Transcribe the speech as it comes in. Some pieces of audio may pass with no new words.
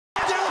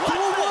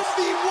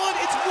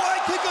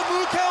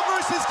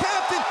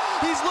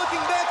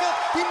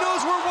He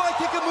knows where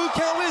Waikika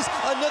is.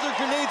 Another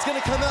grenade's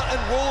gonna come out and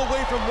roll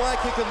away from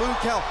Waikika.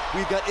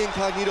 We've got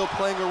Incognito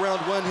playing around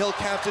one hill,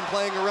 Captain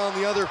playing around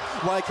the other.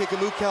 Waikika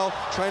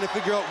trying to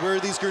figure out where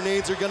these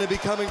grenades are gonna be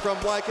coming from.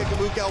 Waikika,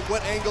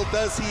 what angle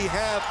does he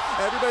have?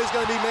 Everybody's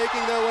gonna be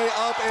making their way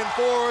up and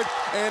forward,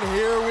 and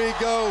here we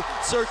go.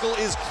 Circle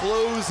is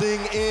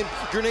closing in.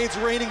 Grenades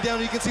raining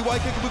down. You can see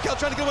Waikika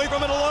trying to get away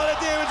from it. A lot of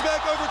damage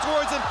back over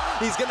towards him.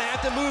 He's gonna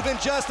have to move in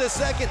just a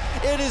second.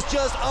 It is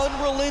just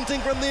unrelenting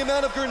from the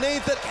amount of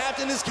grenades that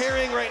Captain is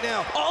carrying right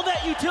now. All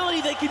that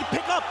utility they can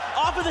pick up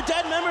off of the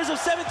dead members of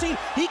 17,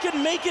 he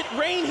can make it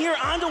rain here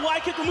onto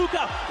Waikika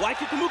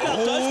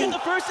does get the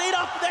first aid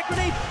off of that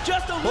grenade.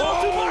 Just a little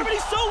too far, but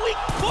he's so weak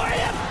for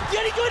him.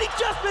 Did he good? He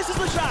just misses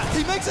the shot.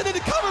 He makes it into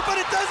cover, but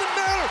it doesn't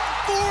matter.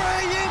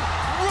 4AM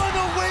run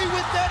away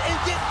with that and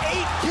get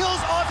 8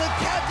 kills off of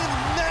Captain's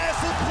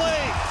massive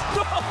plays.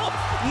 Oh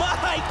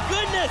my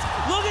goodness!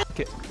 Look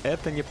at.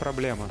 Это не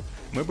проблема.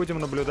 Мы будем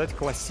наблюдать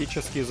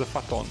классический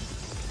зафотон.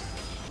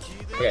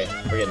 Okay,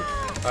 we're good.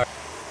 All right.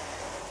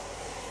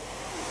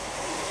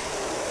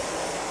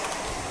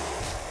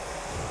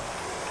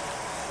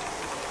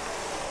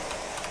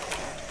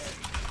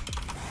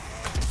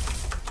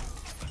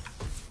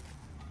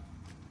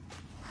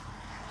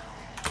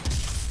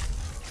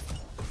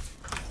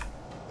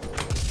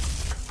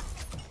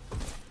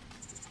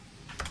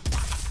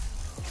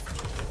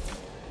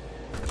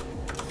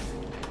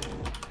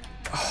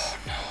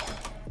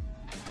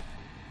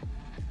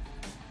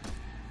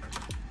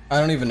 I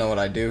don't even know what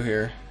I do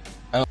here.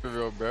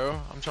 Bro,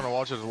 I'm trying to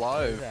watch it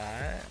live.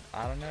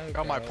 I don't know.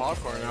 Got my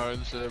popcorn out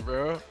and shit,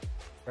 bro.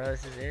 Bro,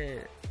 this is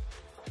it.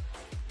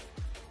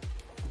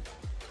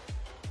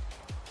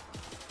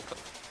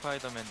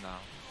 Spider-Man now.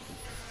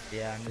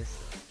 Yeah, I'm just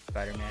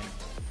Spider-Man.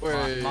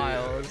 Wait,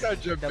 Miles. you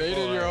got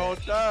debated your whole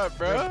chat,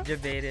 bro.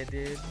 Debated,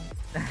 dude.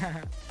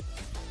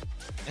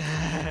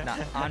 Nah,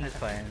 I'm just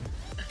playing.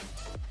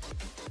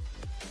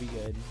 We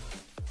good.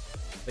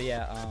 But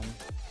yeah,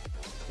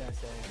 gonna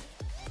say.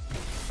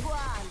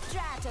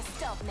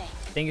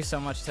 Thank you so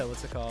much to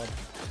what's it called?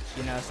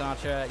 You know,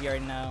 Sinatra, you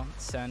already know,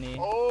 Sunny,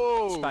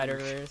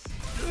 Spider-Verse,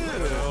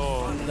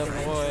 the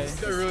boy.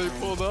 That really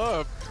pulled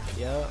up.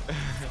 Yo.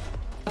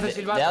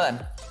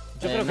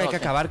 Yo creo que hay que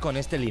acabar con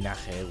este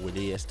linaje,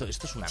 Willy. Esto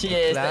es una Sí,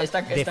 mezcla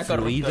está de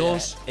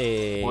fluidos.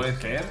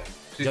 Puede ser.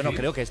 Sí, yo no sí.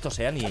 creo que esto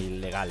sea ni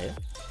ilegal,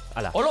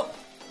 ¡Hala! ¡Holo!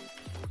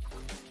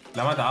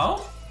 ¿La ha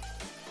matado?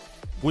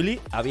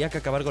 Willy, había que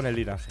acabar con el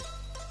linaje.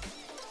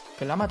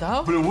 ¿Que la ha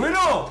matado? ¡Pero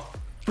bueno!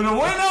 ¡Pero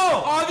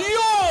bueno!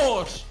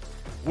 ¡Adiós!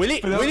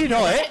 Willy no, Willy no.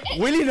 Pero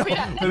Willy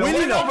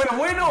bueno, no. pero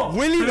bueno.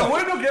 Willy pero no.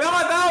 bueno, que la ha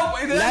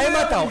matado. La he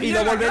matado y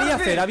lo volvería a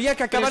hacer. Había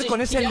que acabar con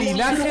ese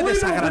linaje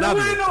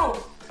desagradable.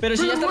 Pero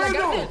si ya está en la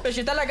cárcel. Pero si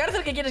está en la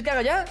cárcel, ¿qué quieres que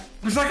haga ya?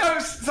 Pues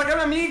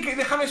sácame a mí, que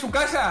déjame su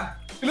casa.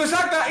 Y lo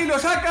saca, y lo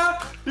saca,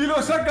 y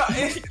lo saca.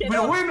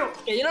 Pero bueno.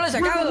 Que yo no lo he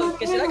sacado,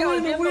 que se le ha acabado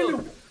el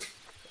tiempo.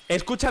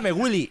 Escúchame,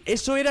 Willy,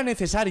 eso era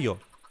necesario.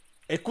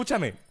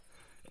 Escúchame.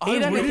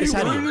 Era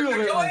necesario.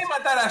 Acabo de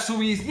matar a su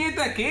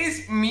bisnieta, que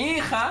es mi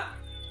hija,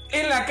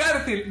 en la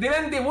cárcel,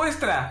 delante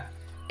vuestra.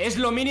 Es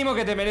lo mínimo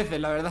que te mereces,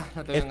 la verdad.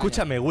 No te voy a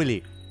Escúchame,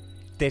 Willy.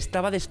 Te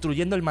estaba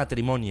destruyendo el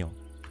matrimonio.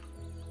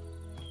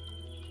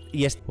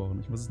 Y es...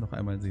 Ich muss es noch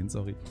einmal sehen,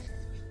 sorry.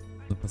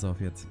 So, pass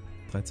auf jetzt.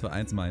 3, 2,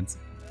 1, meins.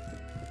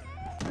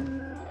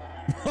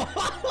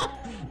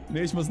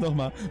 Ne, ich muss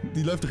nochmal.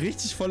 Die läuft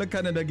richtig volle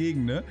Kanne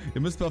dagegen, ne?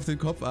 Ihr müsst mal auf den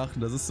Kopf achten.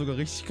 Das ist sogar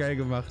richtig geil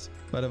gemacht.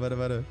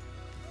 Warte.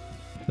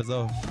 Pass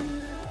auf.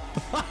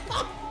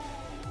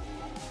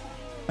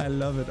 I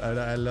love it,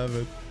 Alter. I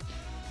love it.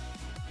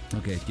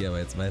 Okay, ich gehe aber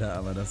jetzt weiter,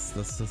 aber das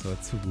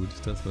war zu gut.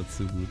 Das war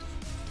zu gut.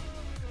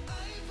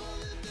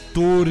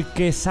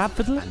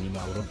 Turquesapl. Animo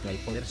a Europa y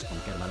poderes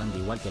conservarán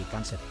igual que el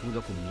cáncer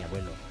pudo con mi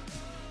abuelo.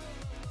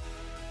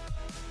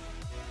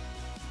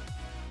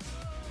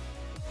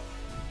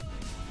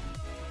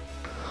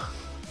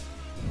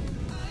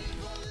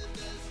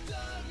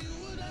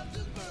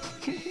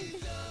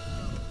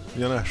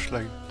 Yana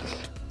schlag.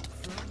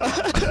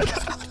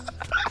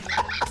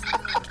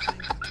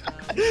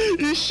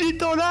 Il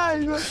shit en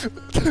live.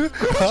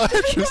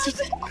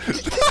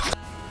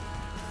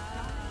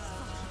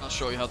 I'll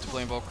show you how to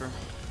play Invoker.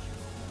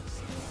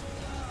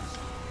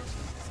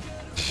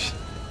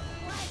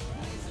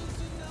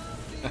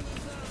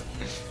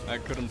 I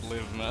couldn't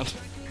believe it, man.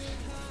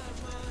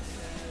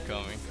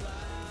 Coming.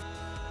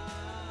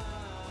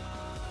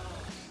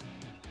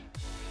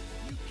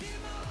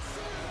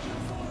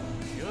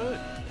 Good.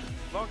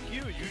 Fuck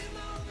you.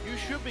 You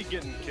should be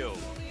getting killed.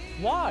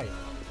 Why?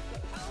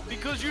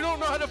 Because you don't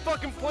know how to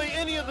fucking play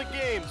any of the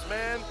games,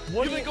 man.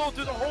 You've been going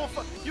through the whole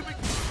you've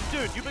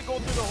been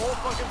going through the whole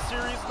fucking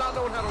series, not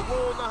knowing how to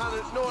roll, not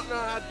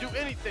how to do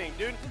anything,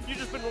 dude. You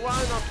just been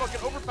relying on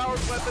fucking overpowered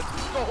weapons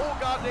the whole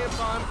goddamn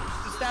time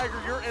to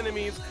stagger your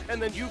enemies,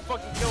 and then you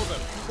fucking kill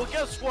them. Well,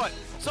 guess what?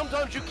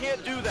 Sometimes you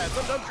can't do that.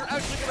 Sometimes you're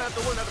actually gonna have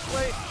to learn how to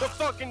play the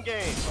fucking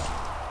game.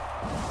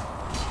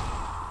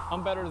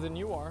 I'm better than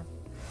you are.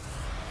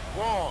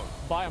 Wrong.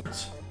 Buy 'em.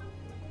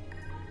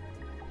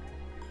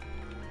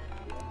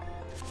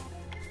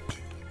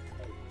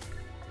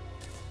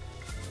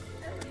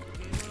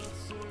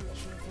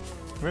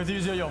 We have to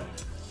use yo-yo.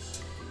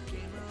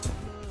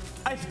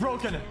 It's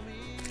broken.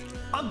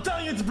 I'm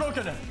telling you, it's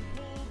broken.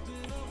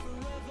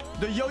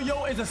 The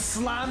yo-yo is a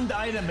slammed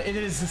item. It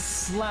is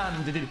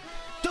slammed.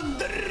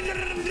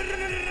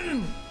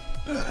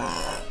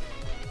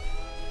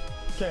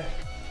 Okay.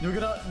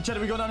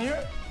 Chad, we go down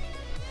here?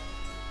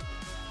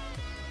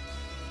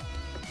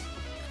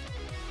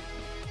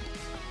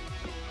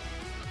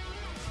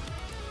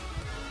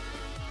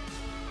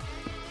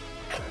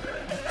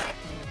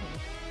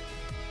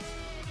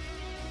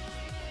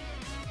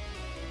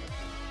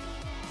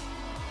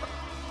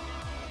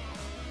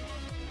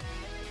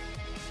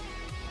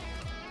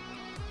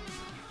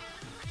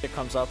 It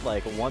comes up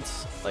like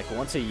once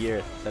a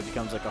year. That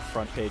becomes like a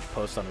front page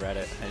post on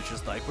Reddit, and it's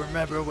just like,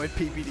 remember when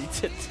PBD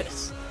did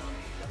this?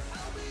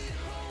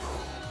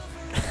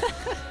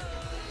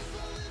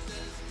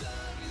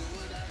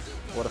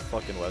 What a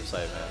fucking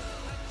website, man.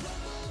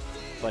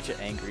 Bunch of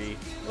angry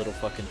little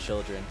fucking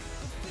children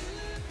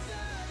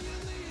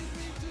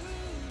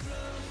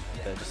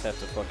that just have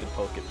to fucking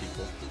poke at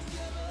people.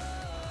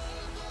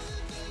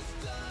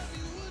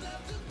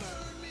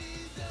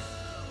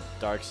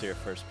 Darkseer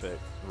first pick,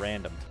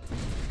 random.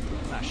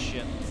 Ah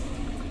shit.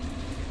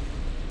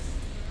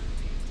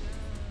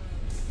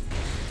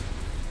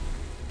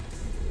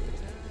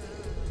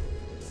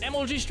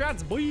 MLG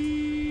strats,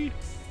 boy.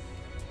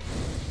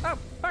 Oh,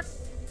 fuck.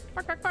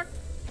 Fuck.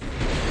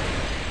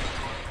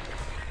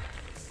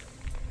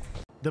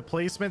 The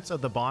placements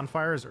of the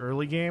bonfires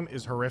early game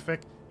is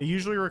horrific. It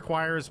usually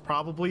requires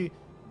probably,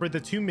 for the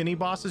 2 mini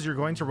bosses you're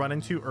going to run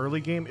into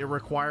early game, it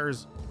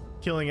requires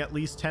killing at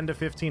least 10 to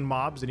 15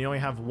 mobs, and you only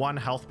have 1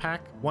 health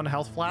pack, 1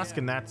 health flask,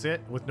 and that's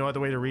it, with no other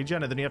way to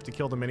regen, and then you have to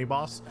kill the mini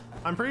boss.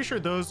 I'm pretty sure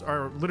those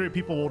are literally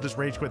people will just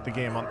rage quit the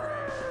game on.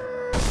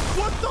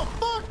 What the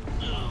fuck?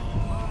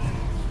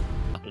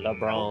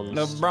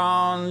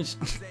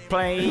 LeBron's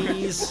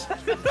plays.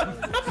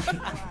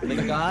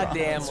 The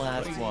goddamn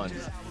last one.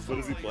 What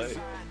does he play?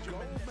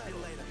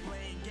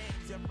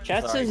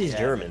 Chat says he's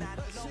German.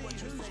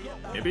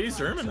 Maybe he's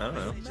German, I don't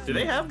know. Do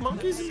they have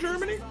monkeys in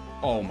Germany?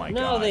 Oh my god.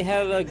 No, they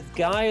have a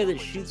guy that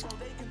shoots.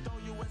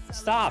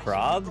 Stop,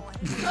 Rob.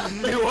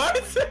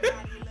 What?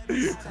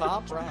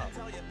 Stop, Rob.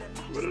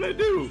 What did I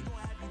do?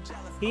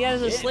 He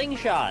has a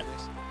slingshot.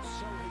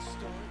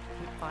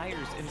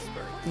 Fires in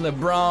spurt.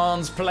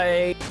 LeBron's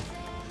play.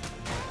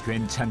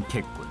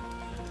 괜찮겠군.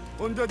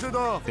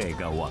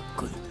 때가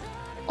왔군.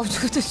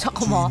 근데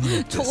잠깐만.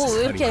 저거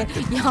왜 이렇게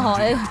야,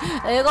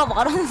 애가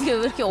말하는 게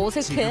왜 이렇게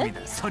어색해?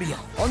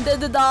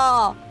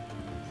 언데드다.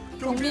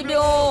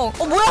 경비병.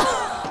 뭐야?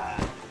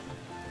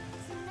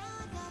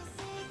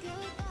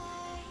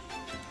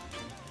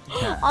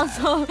 나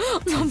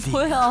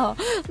뭐야?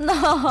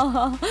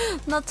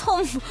 나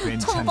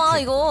처음 봐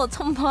이거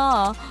처음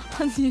봐.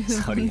 아니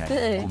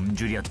근데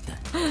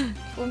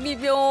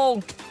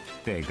경비병.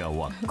 때가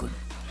왔군.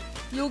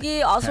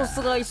 여기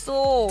아소스가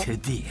있어.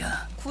 드디어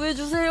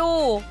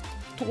구해주세요.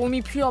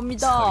 도움이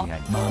필요합니다.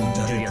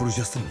 망자를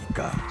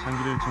부르셨습니까?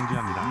 장기를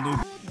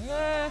중지합니다.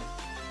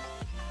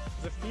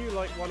 There's a few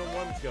like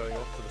one-on-ones going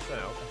off to the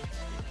south.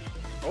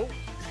 Oh.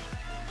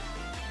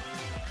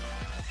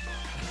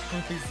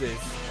 Who's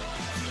this?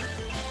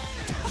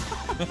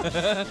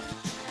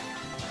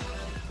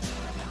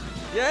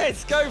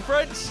 Yes, go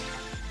French!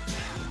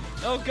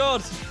 Oh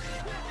god!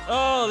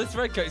 Oh, this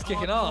red coat is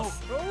kicking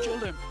ass.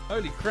 Killed him.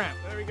 Holy crap!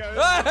 There we go.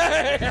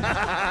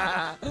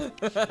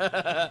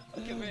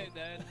 Come in,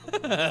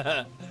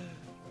 Dan.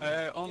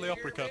 Only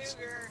uppercuts.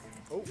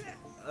 Oh.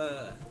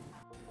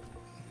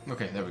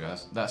 Okay, there we go.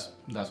 That's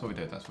what we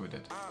did. That's what we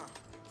did.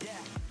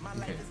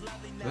 Okay,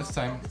 this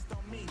time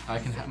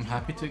I'm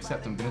happy to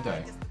accept I'm gonna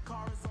die.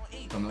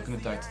 But I'm not gonna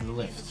die to the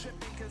lift.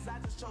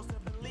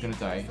 I'm gonna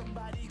die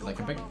like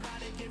a big.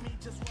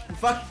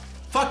 Fuck!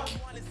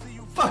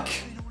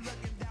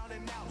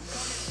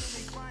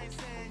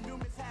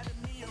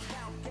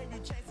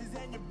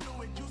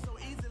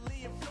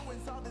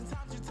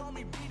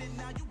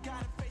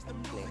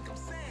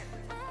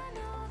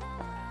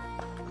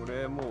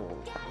 Oh,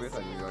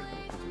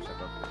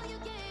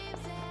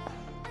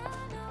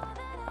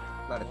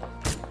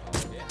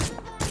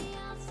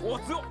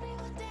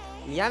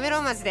 やめ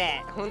ろマジ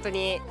で本当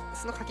に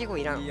その掛け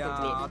声いらん本当に。いや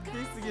ー、低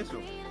すぎでしょ。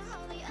ね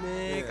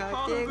え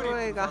掛け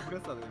声が。